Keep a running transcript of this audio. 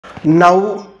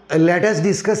Now let us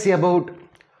discuss about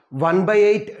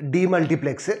 1/8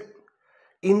 demultiplexer.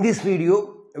 In this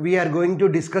video we are going to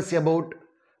discuss about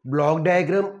block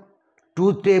diagram,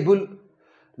 truth table,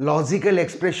 logical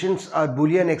expressions or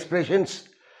Boolean expressions,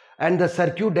 and the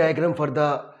circuit diagram for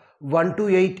the 1 to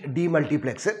 8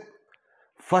 demultiplexer.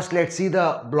 First let's see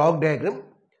the block diagram.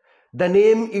 The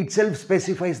name itself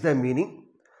specifies the meaning.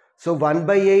 So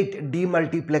 1/8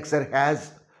 demultiplexer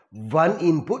has one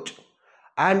input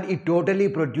and it totally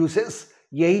produces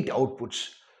 8 outputs.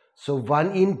 So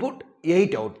 1 input,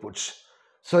 8 outputs.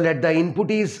 So let the input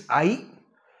is I,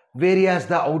 whereas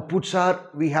the outputs are,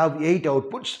 we have 8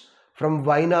 outputs from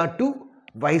Y0 to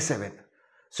Y7.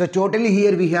 So totally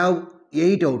here we have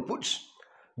 8 outputs.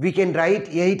 We can write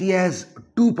 8 as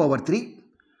 2 power 3.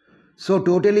 So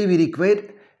totally we require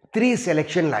 3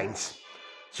 selection lines.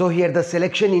 So here the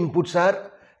selection inputs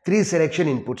are 3 selection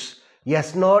inputs,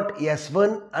 S0,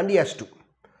 S1 and S2.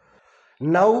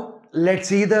 Now let's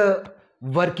see the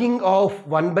working of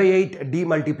 1/8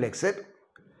 demultiplexer.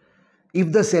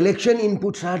 If the selection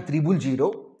inputs are 000,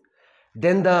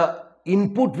 then the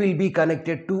input will be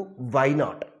connected to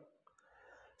Y0.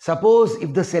 Suppose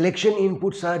if the selection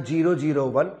inputs are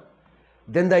 001,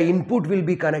 then the input will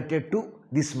be connected to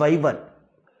this Y1.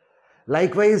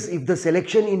 Likewise, if the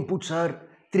selection inputs are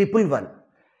 111,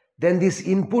 then this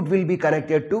input will be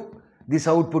connected to this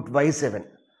output Y7.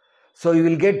 So you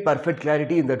will get perfect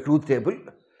clarity in the truth table.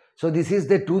 So this is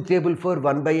the truth table for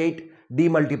 1/8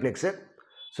 demultiplexer.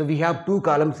 So we have 2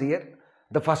 columns here.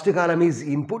 The first column is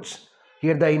inputs.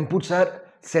 Here the inputs are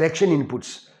selection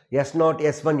inputs, S0,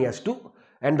 S1, S2,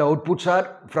 and the outputs are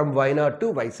from Y0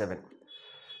 to Y7.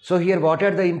 So here what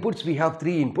are the inputs? We have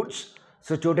 3 inputs.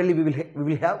 So totally we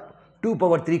will have 2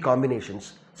 power 3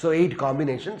 combinations. So 8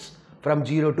 combinations from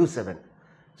 0 to 7.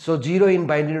 So 0 in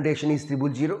binary notation is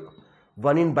 000,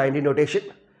 1 in binary notation,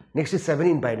 next is 7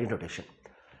 in binary notation.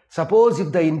 Suppose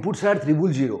if the inputs are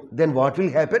 000, then what will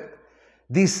happen?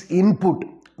 This input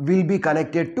will be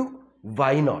connected to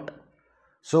Y0.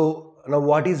 So now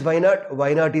what is Y0?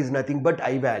 Y0 is nothing but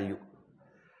I value,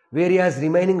 whereas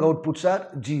remaining outputs are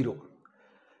 0.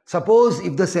 Suppose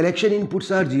if the selection inputs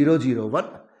are 001,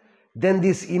 then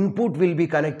this input will be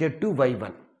connected to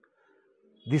Y1.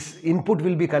 This input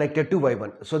will be connected to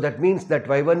Y1. So that means that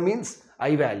Y1 means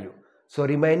I value. So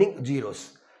remaining zeros.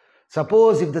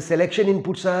 Suppose if the selection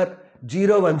inputs are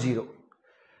 010,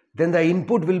 then the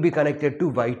input will be connected to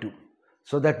Y2.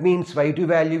 So that means Y2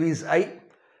 value is I,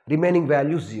 remaining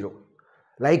value is 0.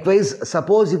 Likewise,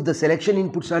 suppose if the selection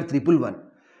inputs are 111,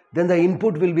 then the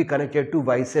input will be connected to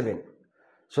Y7.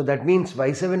 So that means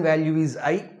Y7 value is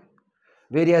I,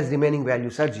 whereas remaining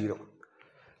values are 0.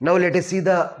 Now let us see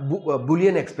the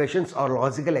Boolean expressions or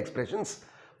logical expressions.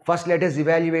 First let us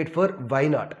evaluate for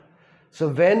Y0. So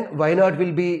when Y0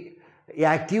 will be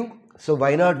active, so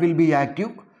Y0 will be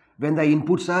active when the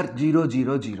inputs are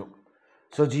 000.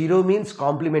 So 0 means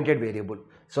complemented variable.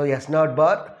 So S0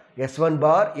 bar, S1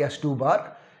 bar, S2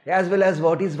 bar, as well as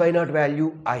what is Y0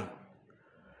 value? I.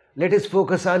 Let us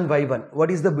focus on Y1.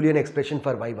 What is the Boolean expression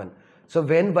for Y1? So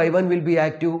when Y1 will be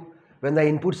active? When the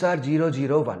inputs are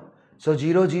 001. So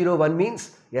 001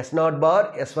 means S0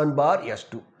 bar, S1 bar,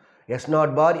 S2.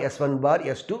 S0 bar, S1 bar,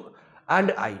 S2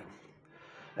 and I.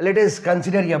 Let us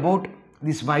consider about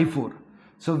this Y4.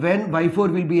 So when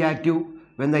Y4 will be active?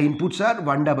 When the inputs are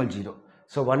 100.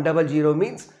 So 100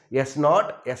 means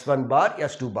S0, S1 bar,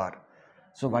 S2 bar.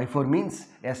 So Y4 means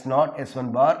S0,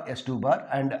 S1 bar, S2 bar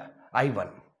and I1.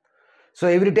 So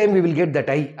every time we will get that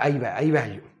I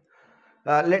value.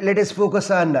 Let us focus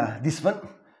on this one.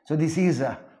 So this is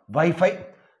Y5.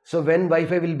 So when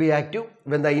Y5 will be active?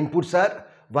 When the inputs are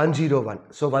 101.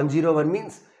 So 101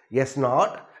 means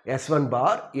S0, S1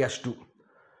 bar, S2.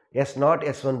 S0,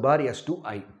 S1 bar, S2,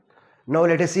 I. Now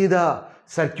let us see the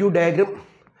circuit diagram.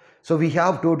 So we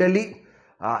have totally,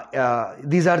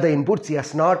 these are the inputs,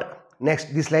 S0.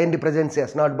 Next this line represents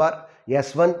S0 bar,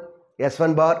 S1,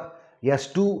 S1 bar,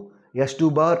 S2,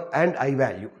 S2 bar and I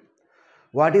value.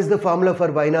 What is the formula for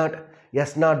Y0?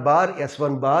 S0 bar,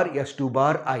 S1 bar, S2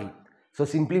 bar, I. So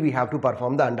simply we have to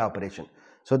perform the AND operation.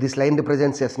 So this line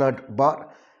represents S0 bar,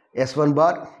 S1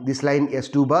 bar, this line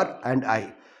S2 bar and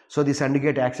I. So this AND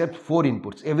gate accepts 4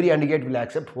 inputs. Every AND gate will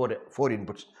accept 4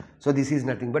 inputs. So this is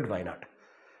nothing but Y0.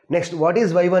 Next, what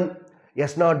is Y1?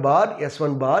 S0 bar,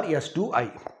 S1 bar, S2,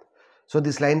 I. So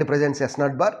this line represents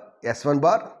S0 bar, S1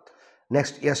 bar,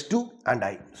 next S2 and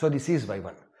I. So this is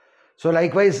Y1. So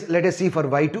likewise, let us see for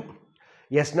Y2.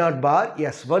 S0 bar,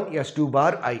 S1, S2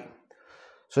 bar, I.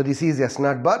 So this is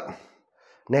S0 bar.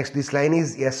 Next this line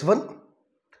is S1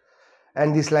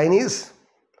 and this line is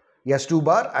S2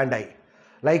 bar and I.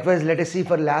 Likewise, let us see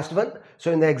for last one.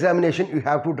 So in the examination, you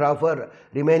have to draw for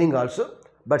remaining also,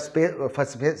 but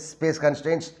space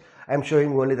constraints, I am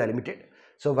showing only the limited.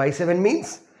 So y7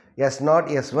 means S0,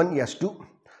 S1, S2.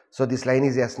 So this line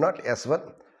is S0,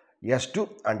 S1, S2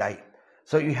 and I.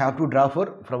 So you have to draw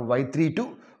for from y3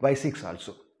 to y6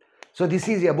 also. So this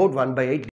is about 1/8.